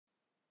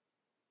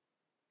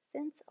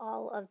Since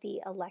all of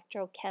the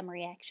electrochem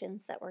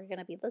reactions that we're going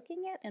to be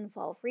looking at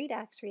involve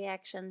redox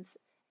reactions,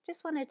 I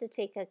just wanted to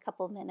take a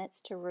couple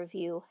minutes to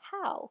review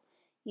how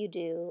you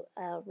do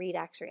a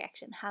redox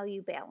reaction, how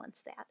you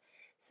balance that.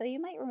 So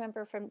you might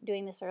remember from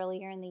doing this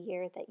earlier in the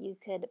year that you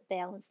could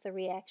balance the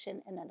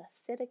reaction in an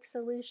acidic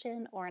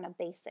solution or in a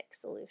basic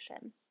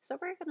solution. So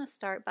we're going to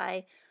start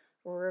by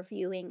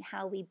reviewing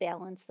how we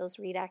balance those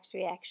redox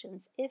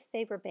reactions if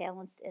they were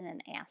balanced in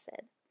an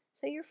acid.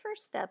 So your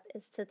first step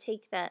is to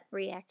take that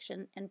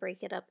reaction and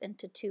break it up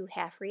into two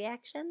half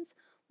reactions,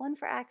 one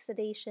for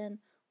oxidation,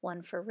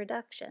 one for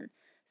reduction.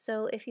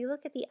 So if you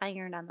look at the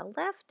iron on the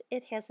left,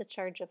 it has a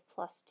charge of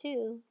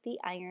 +2. The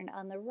iron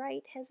on the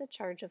right has a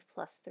charge of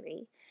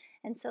 +3.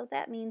 And so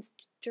that means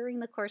during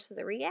the course of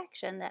the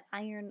reaction that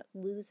iron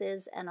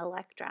loses an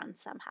electron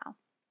somehow.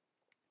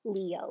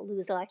 LEO,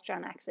 lose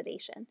electron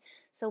oxidation.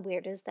 So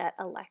where does that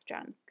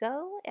electron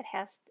go?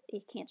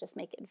 You can't just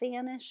make it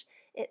vanish.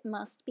 It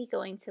must be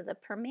going to the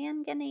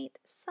permanganate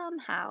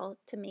somehow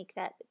to make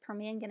that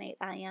permanganate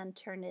ion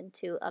turn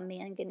into a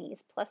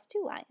manganese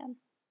 +2 ion.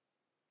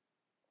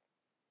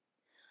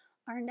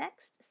 Our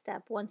next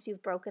step, once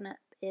you've broken it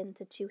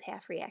into two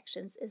half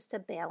reactions, is to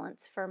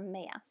balance for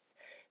mass.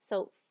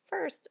 So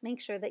first, make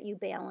sure that you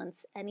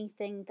balance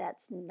anything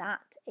that's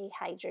not a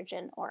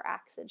hydrogen or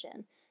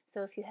oxygen.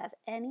 So if you have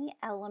any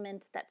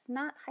element that's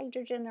not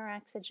hydrogen or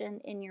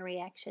oxygen in your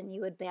reaction,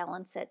 you would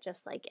balance it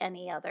just like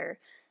any other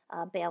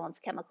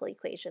balanced chemical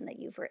equation that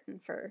you've written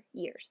for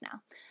years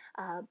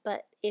now.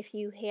 But if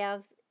you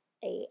have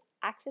a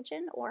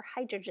oxygen or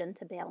hydrogen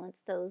to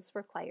balance, those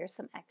require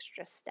some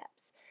extra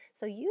steps.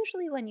 So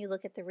usually when you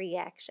look at the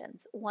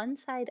reactions, one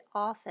side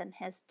often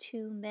has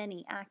too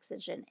many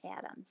oxygen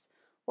atoms.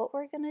 What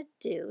we're going to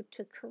do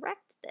to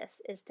correct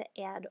this is to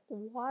add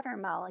water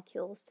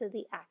molecules to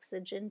the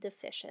oxygen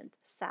deficient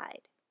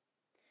side.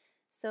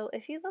 So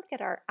if you look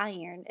at our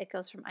iron, it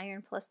goes from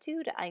iron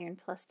 +2 to iron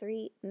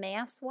 +3.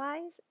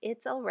 Mass-wise,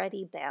 it's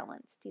already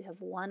balanced. You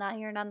have one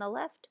iron on the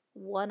left,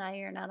 one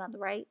iron on the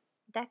right.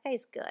 That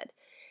guy's good.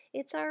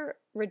 It's our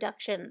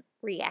reduction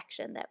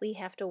reaction that we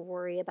have to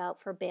worry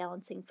about for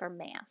balancing for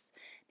mass,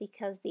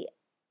 because the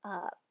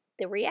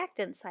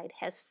reactant side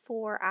has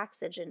 4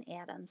 oxygen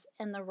atoms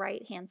and the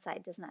right-hand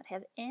side does not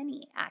have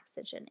any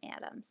oxygen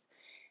atoms.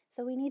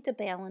 So we need to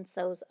balance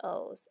those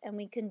O's, and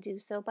we can do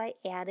so by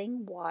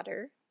adding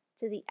water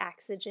to the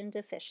oxygen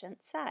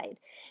deficient side.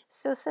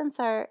 So since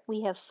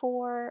we have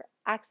 4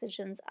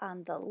 oxygens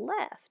on the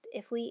left,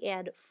 if we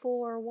add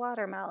 4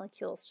 water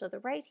molecules to the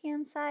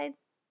right-hand side,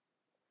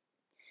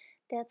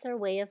 that's our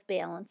way of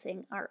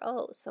balancing our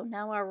O's. So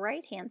now our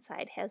right-hand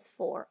side has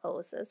 4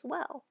 O's as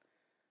well.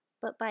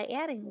 But by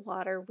adding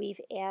water,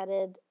 we've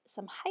added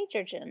some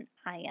hydrogen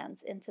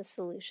ions into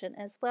solution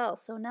as well.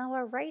 So now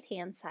our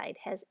right-hand side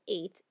has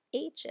 8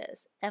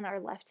 H's and our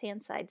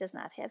left-hand side does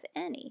not have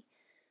any.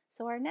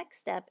 So our next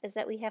step is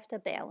that we have to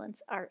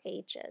balance our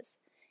H's.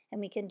 And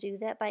we can do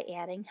that by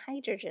adding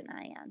hydrogen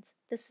ions.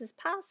 This is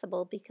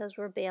possible because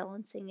we're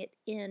balancing it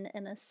in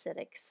an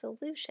acidic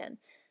solution.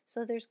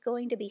 So there's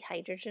going to be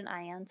hydrogen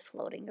ions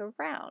floating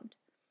around.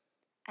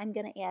 I'm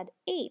going to add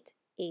 8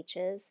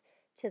 H's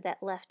to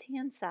that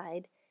left-hand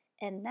side,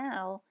 and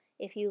now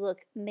if you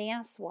look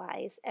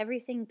mass-wise,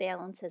 everything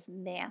balances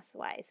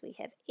mass-wise. We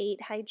have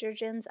 8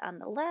 hydrogens on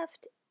the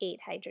left,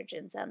 8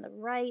 hydrogens on the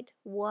right,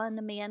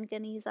 1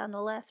 manganese on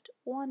the left,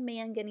 1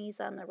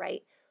 manganese on the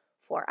right,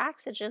 4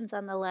 oxygens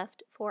on the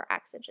left, 4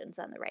 oxygens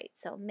on the right.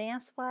 So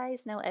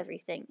mass-wise, now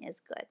everything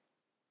is good.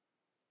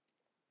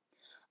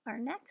 Our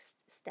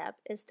next step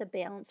is to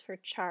balance for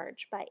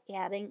charge by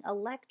adding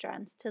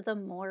electrons to the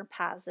more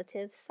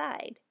positive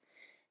side.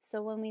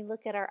 So when we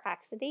look at our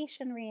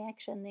oxidation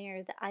reaction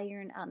there, the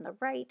iron on the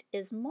right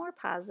is more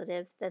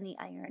positive than the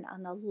iron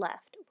on the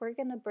left. We're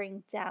going to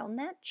bring down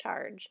that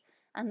charge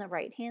on the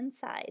right-hand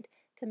side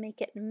to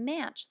make it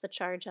match the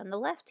charge on the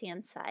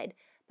left-hand side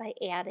by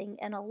adding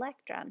an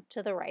electron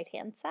to the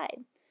right-hand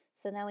side.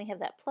 So now we have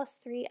that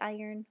 +3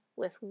 iron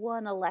with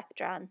 1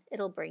 electron.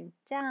 It'll bring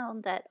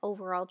down that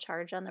overall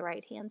charge on the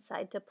right-hand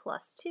side to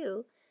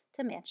 +2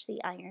 to match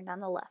the iron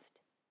on the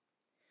left.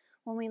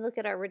 When we look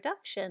at our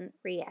reduction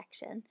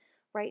reaction,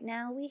 right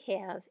now we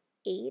have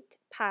 8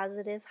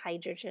 positive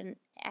hydrogen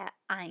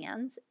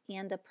ions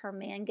and a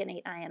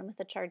permanganate ion with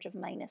a charge of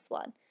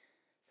 -1.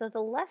 So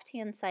the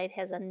left-hand side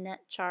has a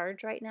net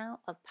charge right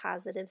now of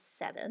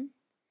 +7.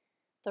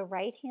 The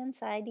right-hand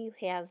side you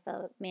have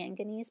the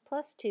manganese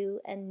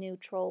 +2 and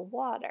neutral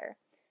water.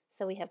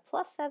 So we have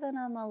 +7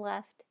 on the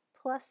left,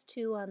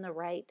 +2 on the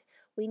right.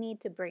 We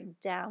need to bring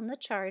down the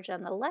charge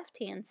on the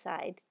left-hand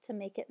side to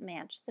make it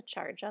match the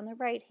charge on the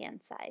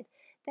right-hand side.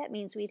 That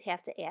means we'd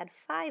have to add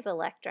 5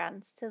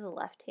 electrons to the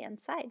left-hand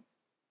side.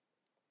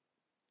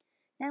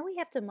 Now we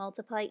have to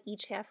multiply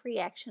each half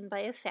reaction by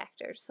a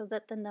factor so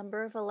that the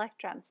number of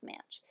electrons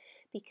match,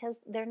 because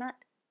they're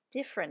not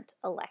different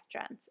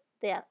electrons.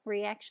 The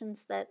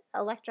electrons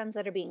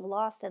that are being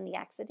lost in the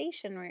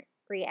oxidation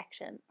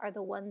reaction are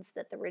the ones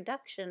that the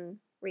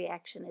reduction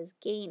reaction is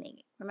gaining.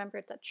 Remember,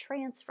 it's a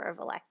transfer of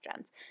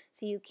electrons,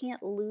 so you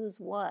can't lose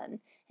 1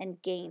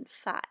 and gain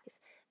 5.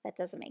 That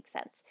doesn't make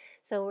sense.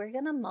 So we're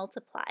going to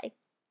multiply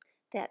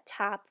that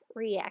top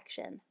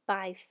reaction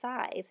by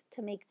 5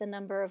 to make the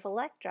number of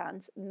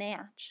electrons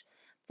match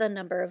the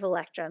number of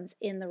electrons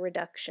in the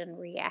reduction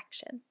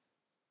reaction.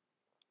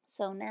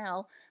 So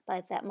now,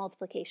 by that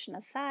multiplication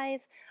of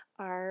 5,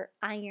 our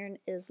iron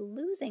is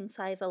losing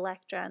 5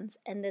 electrons,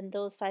 and then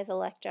those 5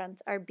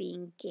 electrons are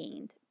being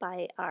gained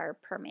by our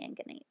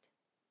permanganate.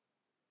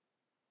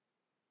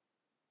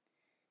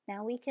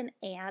 Now we can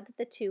add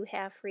the two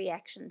half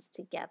reactions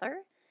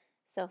together.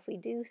 So if we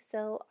do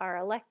so, our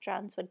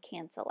electrons would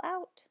cancel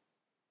out.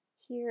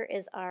 Here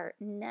is our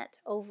net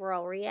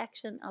overall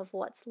reaction of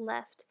what's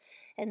left.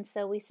 And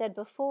so we said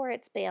before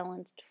it's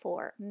balanced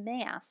for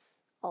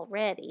mass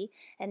already,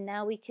 and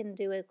now we can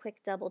do a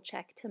quick double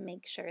check to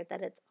make sure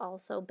that it's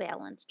also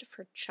balanced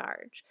for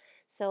charge.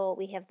 So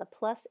we have the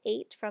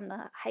 +8 from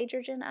the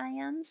hydrogen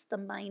ions, the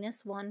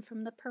 -1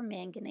 from the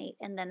permanganate,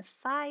 and then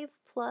 5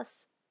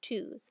 plus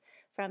 2s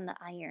from the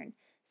iron.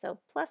 So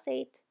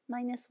 +8,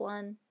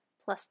 -1,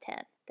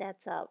 +10.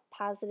 That's a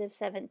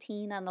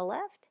 +17 on the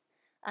left.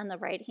 On the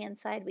right-hand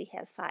side, we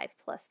have 5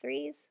 plus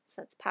 3s,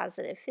 so that's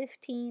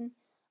 +15.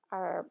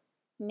 Our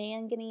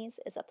manganese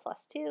is a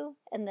 +2,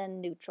 and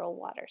then neutral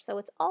water. So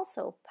it's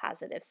also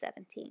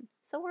 +17.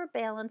 So we're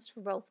balanced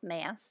for both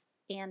mass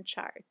and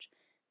charge.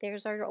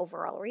 There's our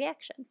overall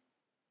reaction.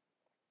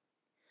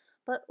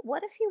 But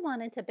what if you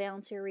wanted to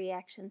balance your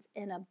reactions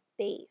in a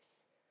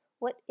base?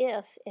 What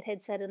if it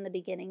had said in the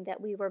beginning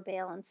that we were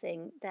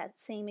balancing that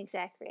same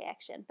exact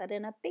reaction, but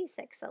in a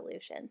basic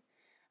solution?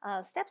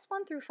 Steps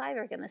 1 through 5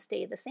 are going to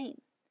stay the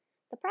same.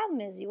 The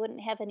problem is you wouldn't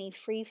have any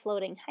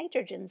free-floating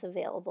hydrogens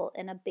available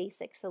in a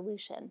basic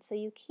solution, so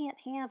you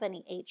can't have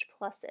any H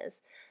pluses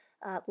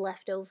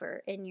left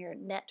over in your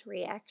net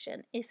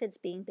reaction if it's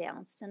being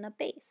balanced in a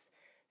base.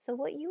 So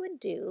what you would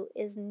do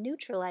is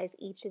neutralize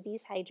each of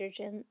these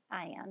hydrogen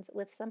ions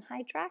with some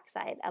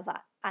hydroxide of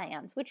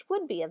ions, which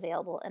would be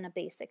available in a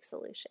basic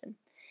solution.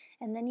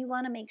 And then you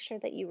want to make sure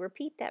that you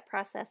repeat that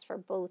process for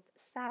both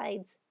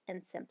sides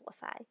and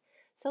simplify.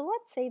 So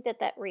let's say that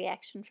that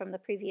reaction from the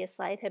previous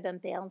slide had been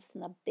balanced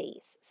in a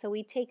base. So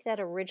we take that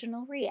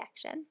original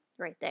reaction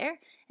right there,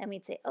 and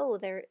we'd say, oh,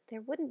 there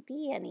wouldn't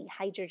be any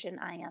hydrogen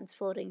ions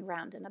floating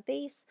around in a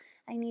base.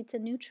 I need to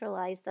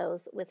neutralize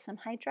those with some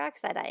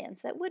hydroxide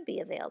ions that would be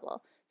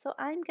available. So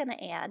I'm going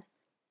to add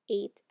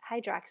 8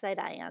 hydroxide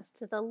ions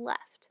to the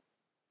left.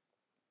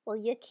 Well,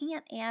 you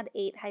can't add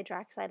 8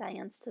 hydroxide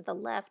ions to the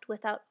left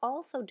without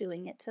also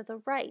doing it to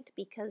the right,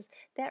 because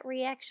that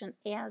reaction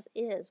as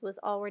is was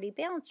already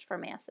balanced for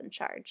mass and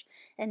charge,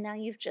 and now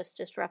you've just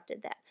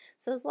disrupted that.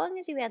 So as long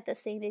as you add the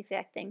same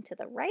exact thing to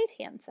the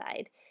right-hand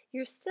side,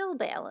 you're still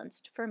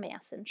balanced for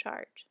mass and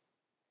charge.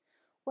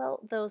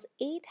 Well, those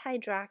 8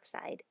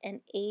 hydroxide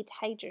and 8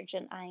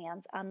 hydrogen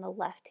ions on the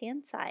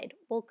left-hand side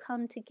will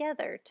come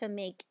together to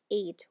make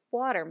 8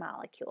 water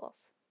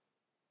molecules.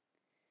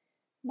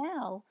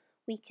 Now,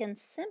 we can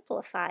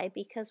simplify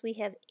because we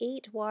have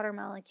 8 water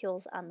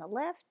molecules on the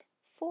left,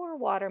 4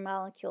 water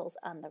molecules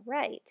on the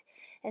right,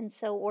 and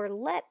so we're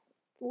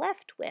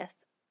left with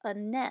a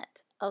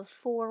net of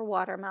 4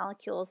 water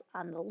molecules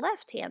on the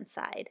left-hand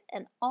side,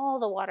 and all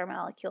the water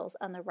molecules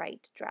on the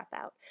right drop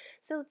out.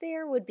 So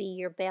there would be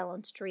your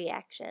balanced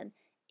reaction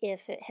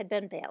if it had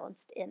been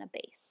balanced in a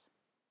base.